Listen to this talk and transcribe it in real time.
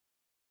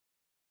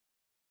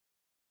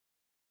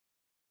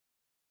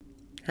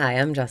Hi,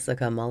 I'm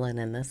Jessica Mullen,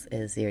 and this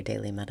is your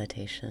daily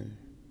meditation.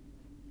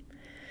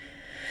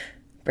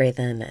 Breathe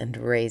in and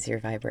raise your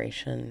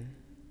vibration.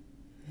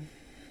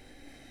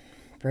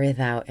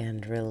 Breathe out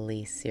and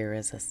release your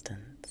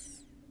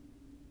resistance.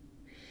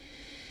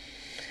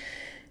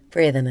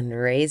 Breathe in and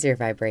raise your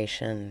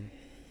vibration.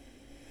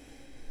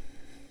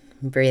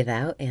 Breathe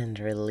out and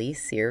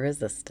release your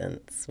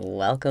resistance.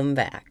 Welcome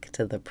back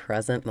to the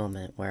present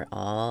moment where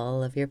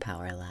all of your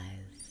power lies.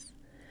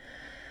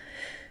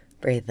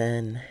 Breathe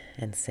in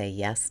and say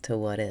yes to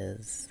what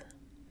is.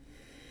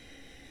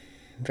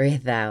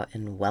 Breathe out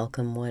and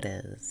welcome what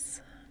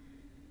is.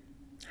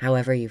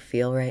 However you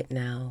feel right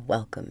now,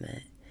 welcome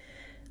it.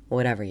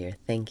 Whatever you're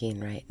thinking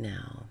right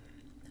now,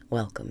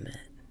 welcome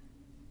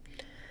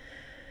it.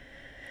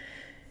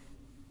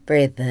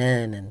 Breathe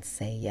in and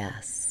say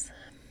yes.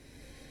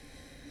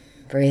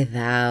 Breathe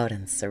out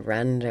and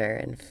surrender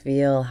and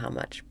feel how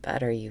much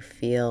better you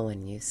feel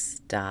when you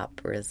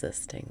stop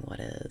resisting what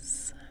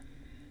is.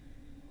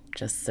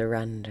 Just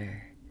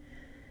surrender.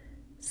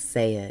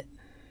 Say it.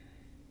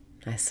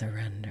 I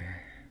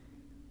surrender.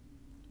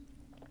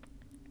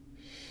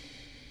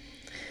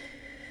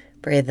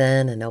 Breathe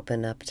in and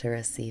open up to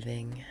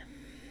receiving.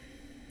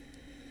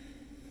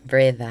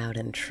 Breathe out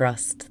and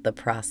trust the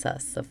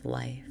process of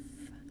life.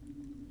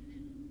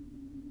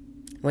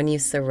 When you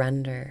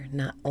surrender,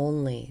 not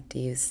only do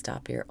you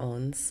stop your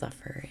own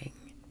suffering,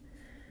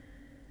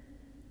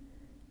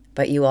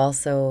 but you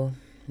also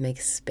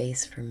make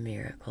space for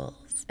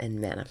miracles and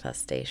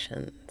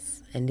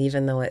manifestations. And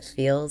even though it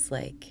feels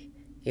like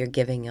you're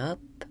giving up,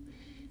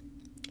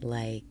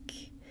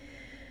 like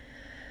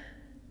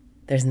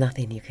there's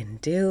nothing you can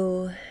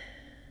do,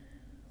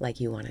 like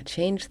you want to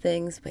change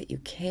things, but you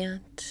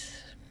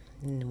can't.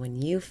 And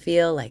when you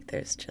feel like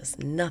there's just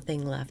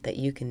nothing left that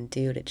you can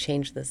do to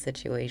change the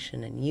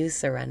situation and you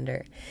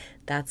surrender,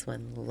 that's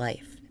when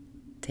life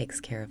takes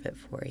care of it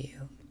for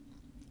you.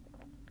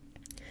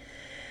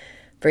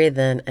 Breathe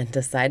in and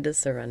decide to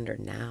surrender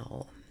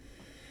now.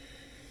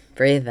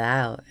 Breathe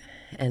out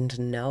and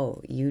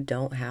know you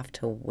don't have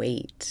to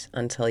wait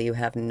until you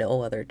have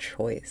no other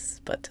choice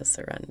but to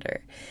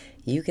surrender.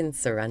 You can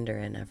surrender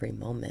in every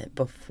moment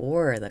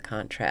before the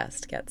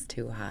contrast gets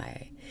too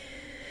high.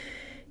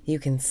 You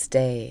can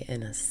stay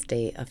in a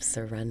state of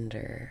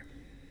surrender.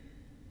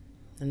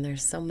 And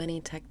there's so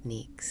many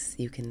techniques.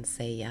 You can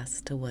say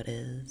yes to what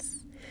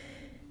is.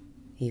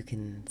 You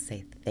can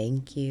say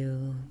thank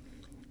you.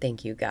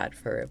 Thank you, God,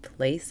 for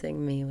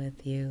replacing me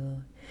with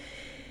you.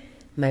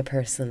 My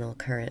personal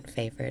current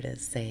favorite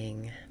is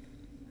saying,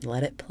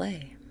 let it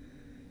play.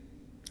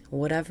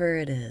 Whatever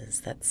it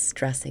is that's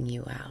stressing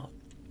you out,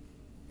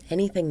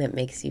 anything that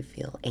makes you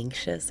feel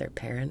anxious or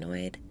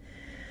paranoid,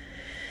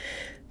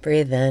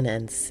 breathe in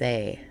and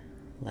say,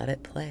 let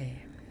it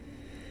play.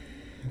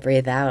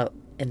 Breathe out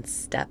and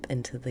step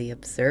into the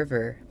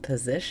observer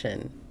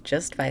position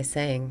just by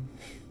saying,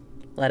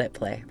 let it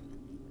play.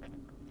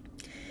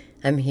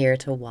 I'm here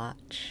to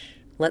watch.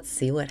 Let's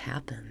see what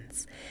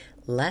happens.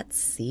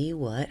 Let's see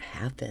what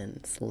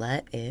happens.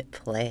 Let it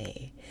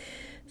play.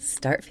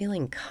 Start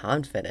feeling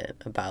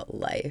confident about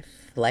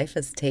life. Life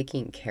is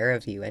taking care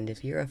of you, and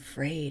if you're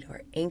afraid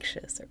or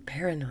anxious or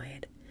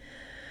paranoid,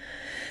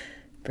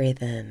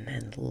 breathe in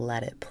and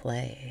let it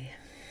play.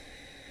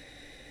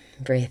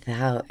 Breathe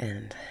out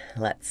and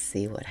let's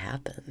see what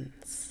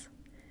happens.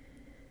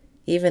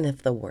 Even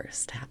if the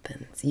worst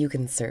happens, you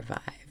can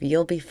survive.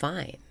 You'll be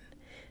fine.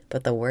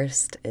 But the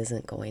worst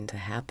isn't going to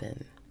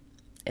happen.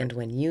 And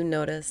when you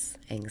notice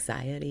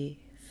anxiety,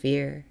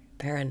 fear,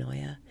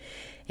 paranoia,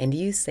 and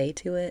you say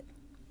to it,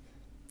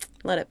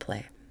 let it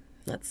play.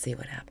 Let's see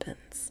what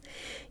happens.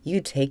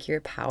 You take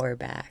your power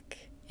back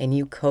and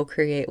you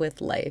co-create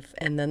with life,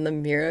 and then the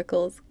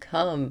miracles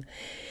come.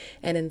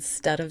 And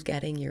instead of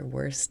getting your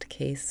worst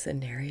case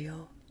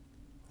scenario,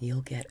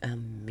 you'll get a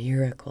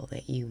miracle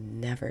that you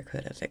never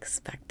could have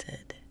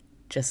expected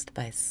just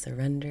by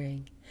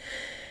surrendering,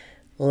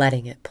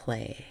 letting it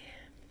play,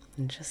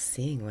 and just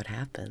seeing what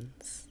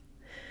happens.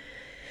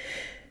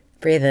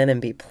 Breathe in and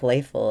be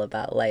playful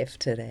about life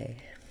today.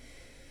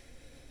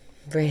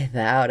 Breathe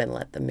out and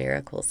let the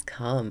miracles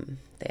come.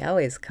 They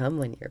always come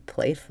when you're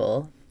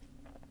playful.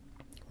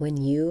 When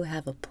you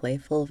have a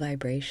playful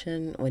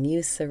vibration, when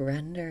you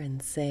surrender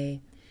and say,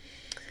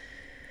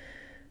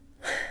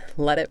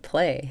 let it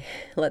play,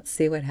 let's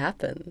see what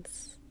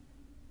happens,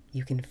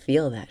 you can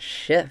feel that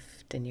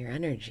shift in your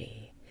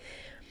energy.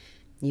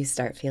 You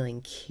start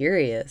feeling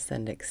curious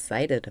and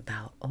excited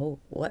about, oh,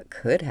 what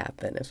could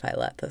happen if I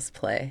let this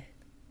play?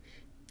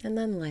 And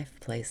then life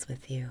plays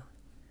with you.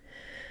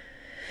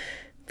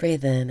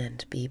 Breathe in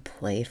and be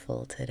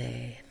playful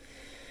today.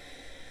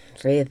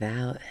 Breathe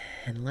out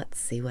and let's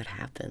see what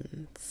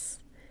happens.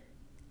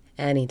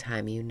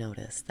 Anytime you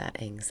notice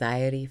that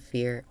anxiety,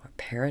 fear, or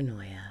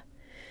paranoia,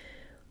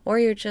 or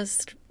you're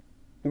just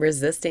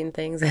resisting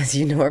things as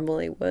you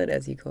normally would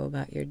as you go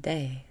about your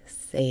day,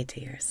 say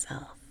to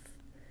yourself,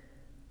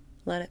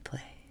 let it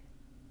play.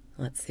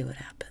 Let's see what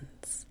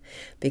happens.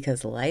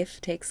 Because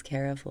life takes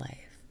care of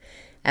life.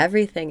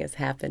 Everything is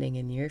happening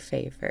in your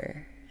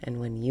favor. And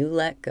when you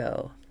let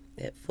go,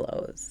 it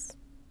flows.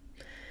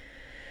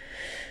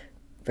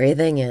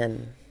 Breathing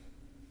in,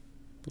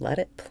 let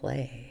it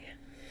play.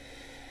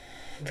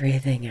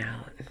 Breathing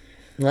out,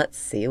 let's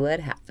see what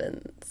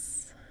happens.